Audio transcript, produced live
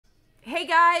Hey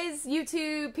guys,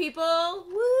 YouTube people.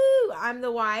 Woo! I'm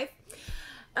the wife.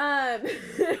 But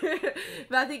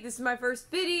I think this is my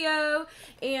first video,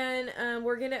 and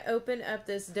we're gonna open up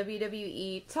this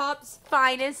WWE Topps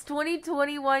Finest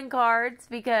 2021 cards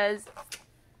because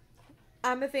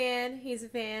I'm a fan, he's a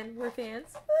fan, we're fans.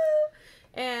 Woo!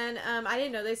 And I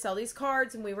didn't know they sell these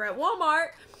cards, and we were at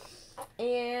Walmart,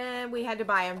 and we had to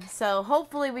buy them. So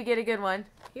hopefully we get a good one.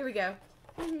 Here we go.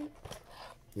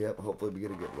 Yep, hopefully we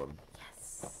get a good one.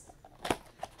 Yes.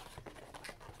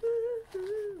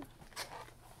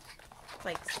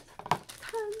 Like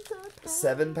tons of cards.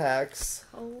 7 packs.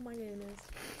 Oh my goodness.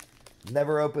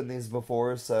 Never opened these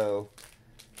before, so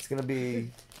it's going to be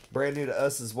brand new to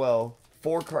us as well.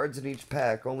 4 cards in each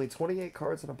pack. Only 28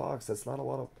 cards in a box. That's not a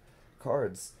lot of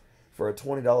cards for a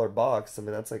 $20 box. I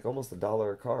mean, that's like almost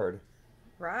 $1 a card.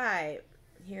 Right.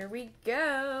 Here we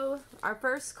go. Our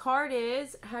first card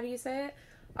is, how do you say it?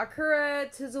 Akira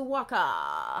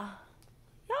Tsuzuwaka.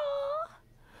 Yeah.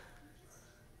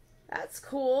 That's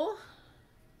cool.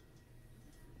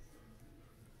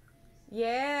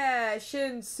 Yeah,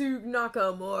 Shinsuke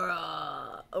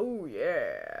Nakamura. Oh,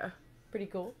 yeah. Pretty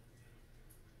cool.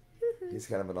 He's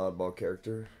kind of an oddball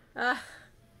character. The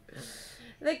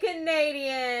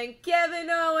Canadian, Kevin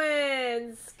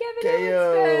Owens. Kevin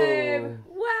KO. Owens, babe.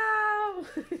 Wow.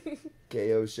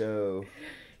 KO show.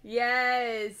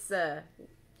 Yes.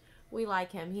 We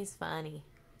like him. He's funny.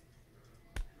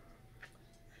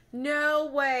 No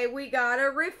way. We got a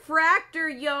refractor,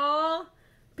 y'all.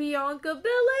 Bianca Belair.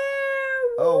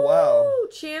 Oh, wow. Woo!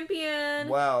 Champion.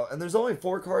 Wow. And there's only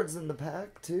 4 cards in the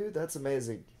pack, too? That's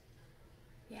amazing.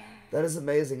 Yeah. That is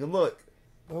amazing. And look.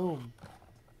 Boom.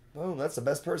 Boom. That's the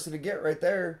best person to get right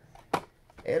there.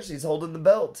 And she's holding the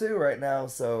belt, too, right now.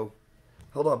 So,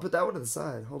 hold on. Put that one to the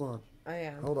side. Hold on. Oh,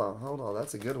 yeah. Hold on. Hold on.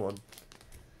 That's a good one.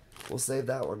 We'll save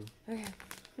that one. Okay.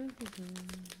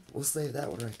 We'll save that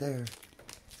one right there.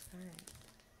 Alright.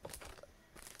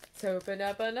 Let's open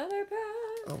up another pack.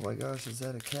 Oh my gosh, is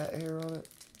that a cat hair on it?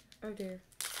 Oh dear.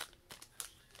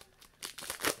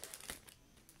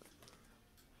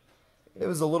 It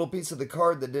was a little piece of the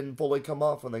card that didn't fully come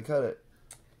off when they cut it.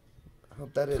 I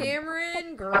hope that didn't.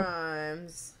 Cameron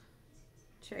Grimes.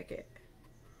 Check it.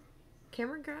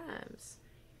 Cameron Grimes.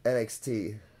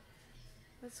 NXT.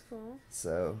 That's cool.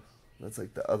 So, that's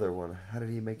like the other one. How did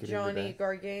he make it Johnny into that?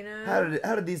 Gargano.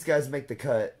 How did these guys make the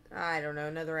cut? I don't know.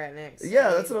 Another at next.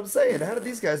 Yeah, that's what I'm saying. How did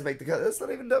these guys make the cut? That's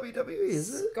not even WWE, is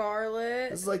it?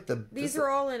 Scarlett. This is like the. These are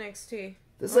all NXT.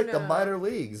 This is like the minor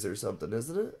leagues or something,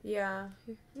 isn't it? Yeah.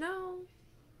 No.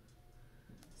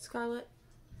 Scarlett.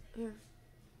 Here.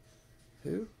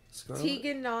 Who? Scarlett?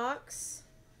 Tegan Knox.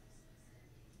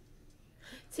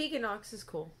 Tegan Knox is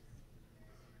cool.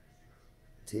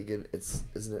 Tegan,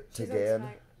 isn't it She's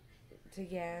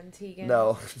Tegan? Tegan.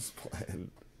 No, I'm just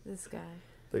playing. This guy.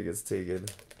 I think it's Tegan.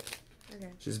 Okay.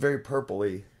 She's very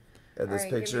purpley in this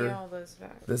picture. Give me all those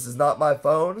back. This is not my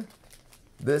phone.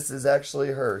 This is actually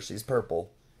her. She's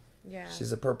purple. Yeah.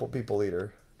 She's a purple people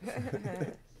eater.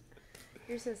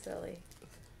 You're so silly.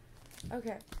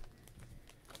 Okay.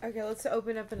 Okay, let's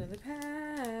open up another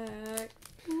pack.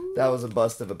 Ooh. That was a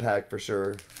bust of a pack for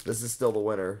sure. This is still the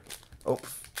winner. Oh.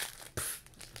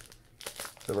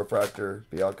 The refractor,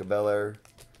 Bianca Belair.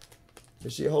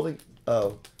 Is she holding...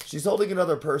 Oh. She's holding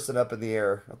another person up in the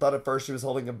air. I thought at first she was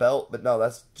holding a belt, but no,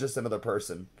 that's just another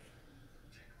person.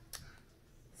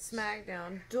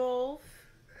 SmackDown. Dolph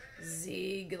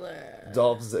Ziggler.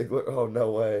 Dolph Ziggler? Oh,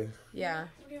 no way. Yeah.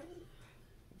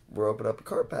 We're opening up a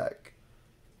card pack.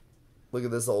 Look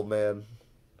at this old man.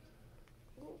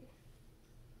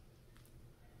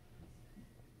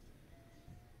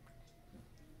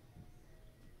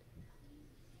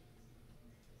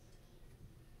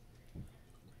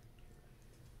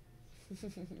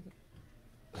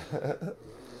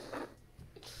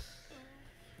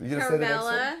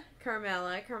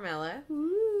 Carmella.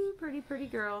 Ooh, pretty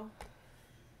girl.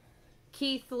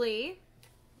 Keith Lee.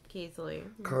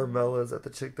 Carmella, is that the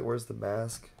chick that wears the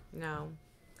mask? No.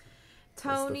 That's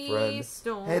Tony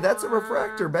Storm. Hey, that's a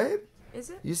refractor, babe. Is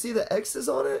it? You see the X's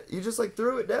on it? You just like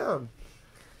threw it down.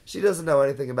 She doesn't know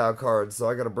anything about cards, so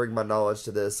I gotta bring my knowledge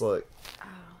to this. Look. Oh.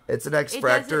 It's an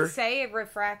X-fractor. It doesn't say a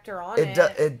refractor on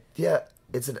it. Yeah,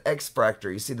 it's an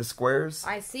X-fractor. You see the squares?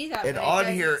 I see that. And on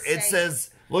here, it says,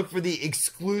 look for the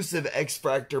exclusive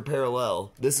X-fractor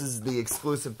parallel. This is the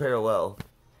exclusive parallel.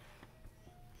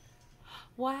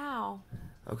 Wow.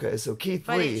 Okay, so Keith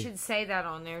Lee. But it should say that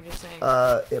on there, just saying.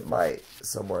 It might,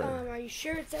 somewhere. Are you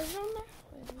sure it says it on there?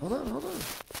 Hold on.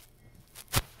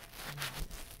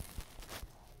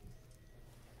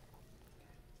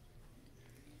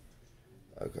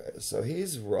 Okay, so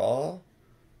he's Raw.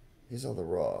 He's on the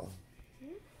Raw.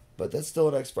 But that's still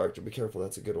an X Factor. Be careful,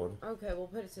 that's a good one. Okay, we'll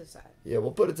put it to the side. Yeah,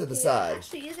 we'll put it to the side.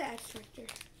 Actually, is an X Factor.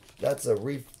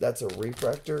 That's a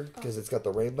refractor because it's got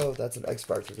the rainbow. That's an X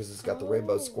Factor because it's got the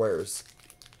rainbow squares.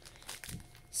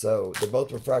 So they're both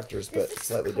refractors, but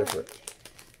slightly different.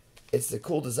 It's the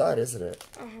cool design, isn't it?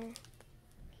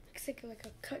 Looks like a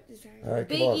cut design. All right,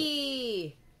 come on.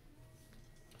 Biggie!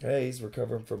 Hey, he's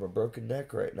recovering from a broken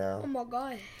neck right now. Oh my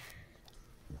god.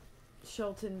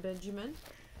 Shelton Benjamin.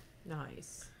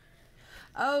 Nice.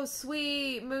 Oh,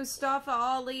 sweet. Mustafa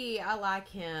Ali. I like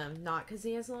him. Not because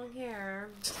he has long hair.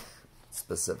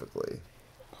 Specifically.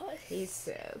 He's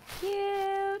so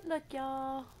cute. Look,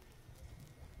 y'all.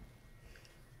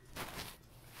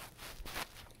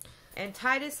 And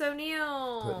Titus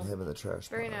O'Neil. Putting him in the trash.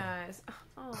 Very pile. nice.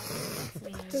 Oh, that's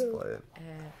me. Just play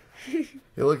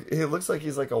it. He looks like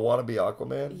he's like a wannabe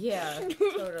Aquaman. Yeah,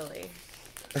 totally.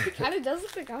 Kind of does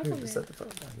look like Here, just set Aquaman. the phone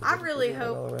down. I Just really put it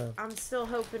all hope. around. I'm still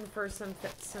hoping for some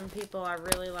people I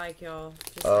really like, y'all.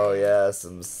 Just Oh saying. yeah,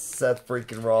 some Seth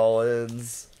freaking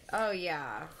Rollins. Oh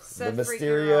yeah. The Seth freaking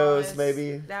Mysterios, Rollins.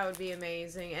 maybe? That would be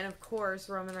amazing, and of course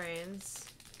Roman Reigns.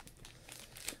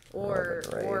 Or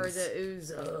Roman Reigns. the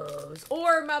Uzos.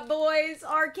 Or my boys,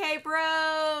 RK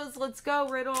Bros. Let's go,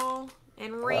 Riddle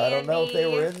and Randy. I don't know if they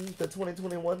were in the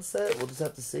 2021 set. We'll just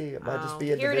have to see. It might just be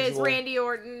Here individual. it is, Randy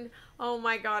Orton. Oh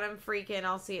my god, I'm freaking.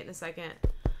 I'll see it in a second.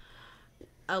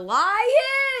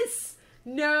 Elias!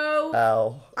 No.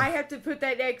 Ow. I have to put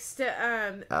that next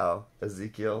to Ow.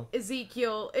 Ezekiel.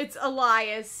 Ezekiel. It's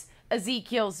Elias,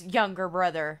 Ezekiel's younger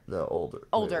brother. No, older.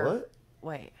 Older. Wait, what?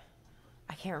 Wait.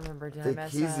 I can't remember. Did I I think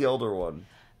mess he's up? the older one.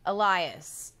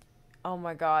 Elias. Oh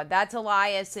my god. That's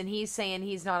Elias, and he's saying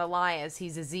he's not Elias.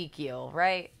 He's Ezekiel,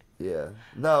 right? Yeah.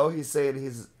 No, he's saying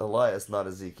he's Elias, not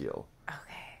Ezekiel. Okay.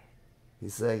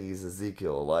 He's saying he's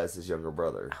Ezekiel, Elias' younger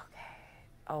brother. Okay.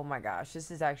 Oh my gosh. This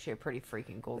is actually a pretty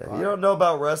freaking cool If card. you don't know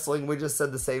about wrestling, we just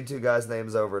said the same two guys'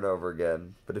 names over and over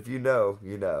again. But if you know,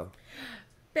 you know.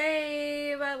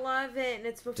 Babe, I love it. And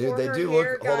it's before Dude, they her do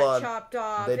hair look- got hold on. chopped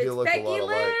off. They do It's look a Becky lot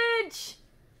alike. Lynch.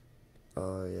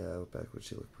 Oh, yeah, back when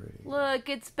she looked pretty. Look,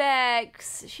 it's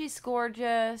Bex. She's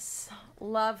gorgeous.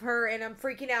 Love her, and I'm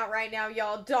freaking out right now,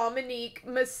 y'all. Dominique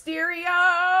Mysterio.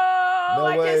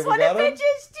 I way, just we want to got him? pinch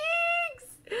his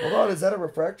cheeks. Hold on, is that a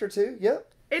refractor too? Yep.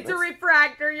 It's a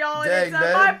refractor, y'all, and Dang, it's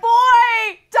man. my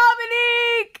boy,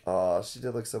 Dominique. Oh, she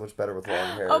did look so much better with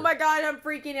long hair. Oh my god, I'm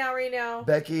freaking out right now.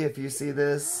 Becky, if you see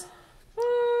this,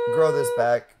 grow this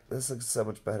back. This looks so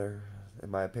much better,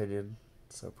 in my opinion.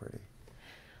 So pretty.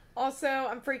 Also,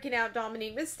 I'm freaking out,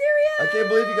 Dominique Mysterio. I can't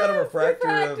believe you got a refractor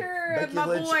of Becky my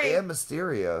Lynch boy. and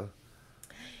Mysterio.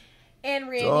 And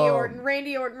Randy Dumb. Orton.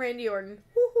 Randy Orton. Randy Orton.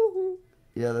 Woo-hoo-hoo.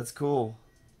 Yeah, that's cool.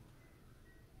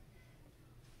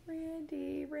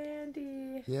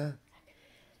 Randy. Yeah.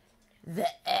 The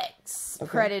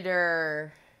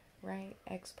X-Predator. Right?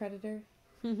 X-Predator?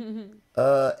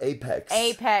 Apex.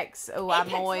 Apex. Oh, I'm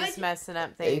Apex always Legend. messing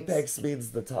up things. Apex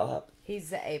means the top. He's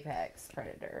the Apex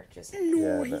Predator. Just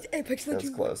No, Yeah, he's Apex That's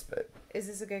Legend. close, but Is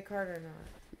this a good card or not?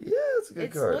 yeah, it's a good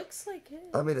It card. looks like it.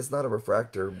 I mean, it's not a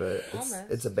refractor, but Almost.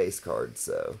 it's a base card.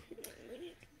 So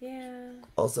Yeah.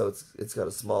 also it's got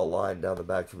a small line down the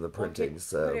back from the We'll printing. Put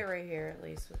So it right here at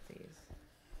least with these.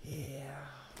 yeah.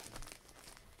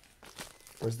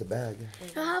 Where's the bag?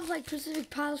 They'll have like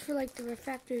specific piles for like the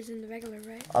refractors and the regular,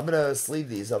 right? I'm gonna sleeve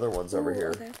these other ones over Ooh, here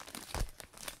okay.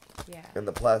 Yeah. in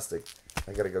the plastic.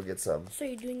 I gotta go get some. So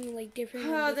you're doing like different.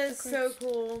 Oh, that's so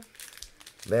cool.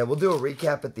 Man, we'll do a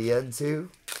recap at the end too.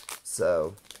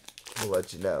 So we'll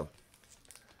let you know.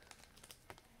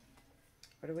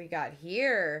 What do we got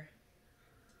here?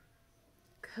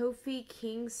 Kofi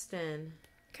Kingston.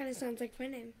 Kind of sounds like my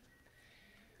name.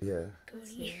 Yeah.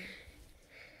 Cody.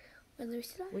 Well, let me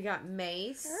see that. We got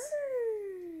Mace.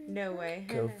 No way.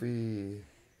 Kofi.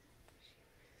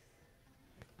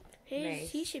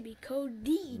 He should be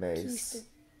Cody Mace. Kingston.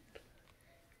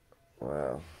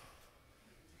 Wow.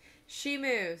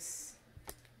 Sheamus.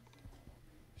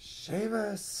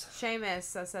 Sheamus.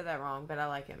 Sheamus. I said that wrong, but I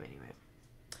like him anyway.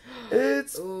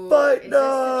 It's Ooh, fight is this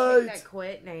the chick night. that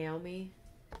quit, Naomi?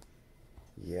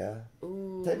 Yeah.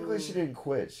 Ooh. Technically, she didn't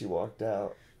quit. She walked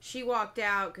out. She walked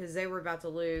out because they were about to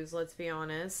lose. Let's be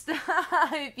honest.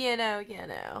 If you know, you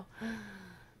know.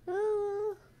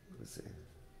 Let's see.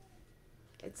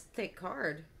 It's a thick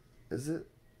card. Is it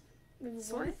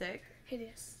Sort of thick. It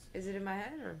is. Is it in my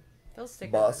head or feels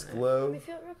thicker? Boss than that? Let Glow? me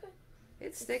feel it real quick.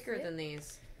 It's thicker than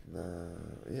these. No.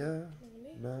 Yeah.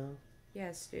 No.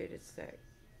 Yes, dude, it's thick.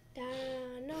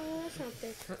 No, that's not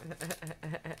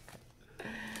thick.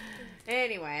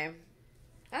 Anyway,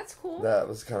 That's cool. That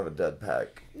was kind of a dead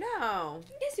pack. No.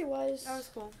 Yes, it was. That was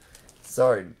cool.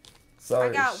 Sorry, I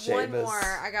got Sheamus, one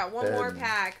more. I got one more and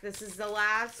pack. This is the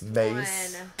last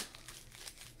Mace. one.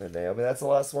 And Naomi, that's the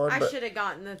last one. I but should have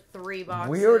gotten the 3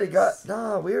 boxes. we already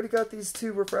got these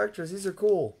 2 refractors. These are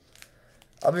cool.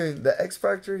 I mean, the X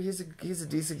Factor, he's a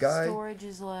decent guy. Storage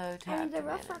is low. And the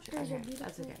refractors are beautiful.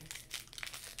 That's okay.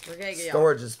 We're gonna get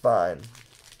Storage is fine.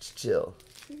 Just chill.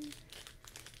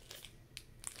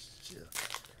 Just chill.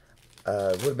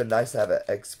 It would have been nice to have an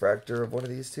X Factor of one of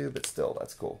these 2, but still,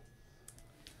 that's cool.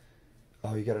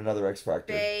 Oh, you got another X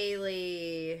Factor.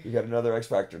 Bailey. You got another X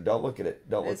Factor. Don't look at it.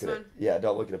 Don't This look at one? it. Yeah,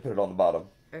 don't look at it. Put it on the bottom.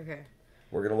 Okay.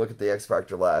 We're gonna look at the X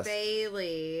Factor last.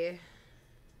 Bailey.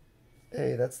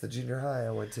 Hey, that's the junior high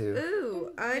I went to.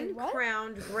 Ooh, Wait, what?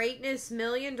 uncrowned greatness $1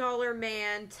 million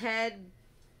man Ted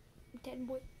Dead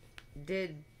boy.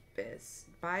 Didbis.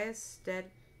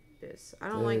 Didbis. I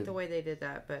don't like the way they did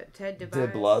that, but Ted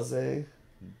DeBlase?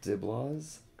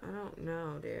 Diblas? I don't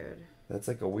know, dude. That's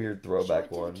like a weird Show throwback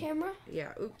it to one. the camera.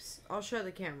 Yeah, oops. I'll show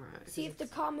the camera. See if the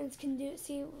comments can do.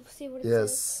 See what it says.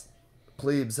 Yes.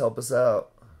 Plebes, help us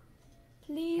out.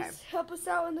 Please Okay. help us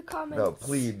out in the comments. No,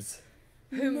 plebes.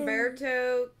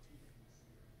 Humberto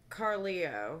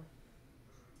Carlio.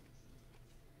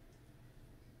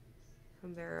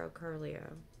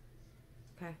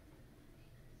 Okay.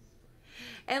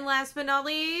 And last but not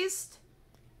least,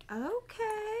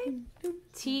 okay,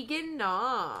 Tegan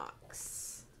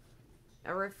Knox.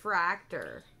 A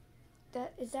refractor.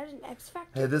 Is that an X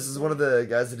Factor? Hey, this is one of the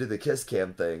guys that do the kiss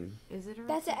cam thing. Is it a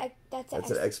That's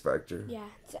That's an X Factor. Yeah,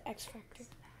 it's an X Factor.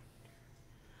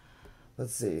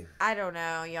 Let's see. I don't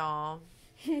know, y'all.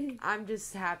 I'm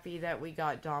just happy that we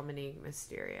got Dominique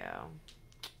Mysterio.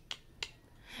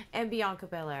 And Bianca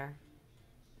Belair.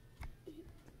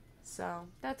 So,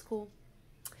 that's cool.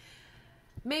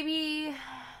 Maybe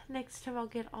next time I'll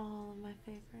get all of my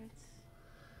favorites.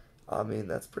 I mean,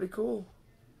 that's pretty cool.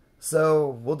 So,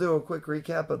 we'll do a quick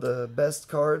recap of the best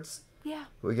cards. Yeah.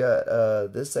 We got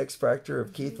this X Factor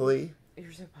of Keith Lee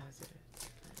You're so positive.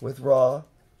 with Raw.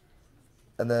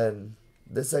 And then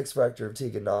this X Factor of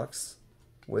Tegan Knox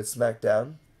with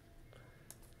SmackDown.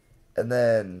 And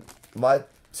then my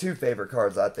 2 favorite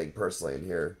cards, I think, personally, in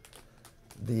here.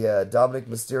 The Dominic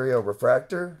Mysterio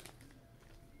Refractor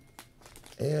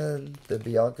and the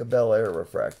Bianca Belair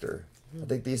Refractor. I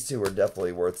think these 2 are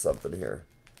definitely worth something here.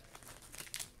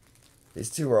 These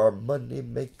 2 are our money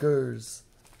makers.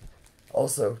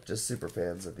 Also, just super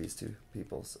fans of these 2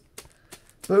 people. So.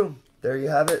 Boom. There you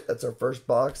have it. That's our first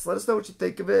box. Let us know what you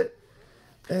think of it.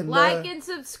 And Like and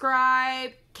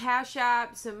subscribe. Cash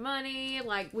App some money.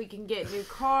 Like, we can get new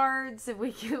cards. And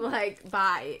we can, like,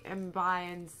 buy and...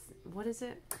 What is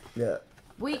it? yeah.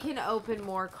 We can open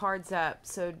more cards up.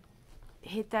 So,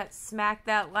 smack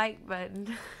that like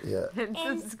button. Yeah. And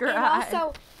And subscribe. and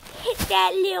also hit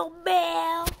that little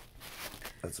bell.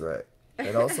 That's right.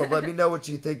 And also let me know what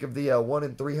you think of the 1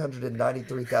 in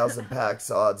 393,000 packs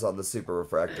odds on the Super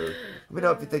Refractor. Let me know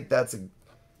if you think that's a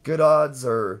good odds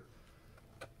or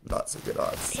not so good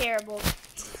odds. Terrible.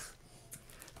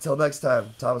 Till next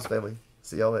time, Thomas family.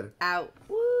 See y'all later. Out.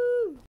 Woo!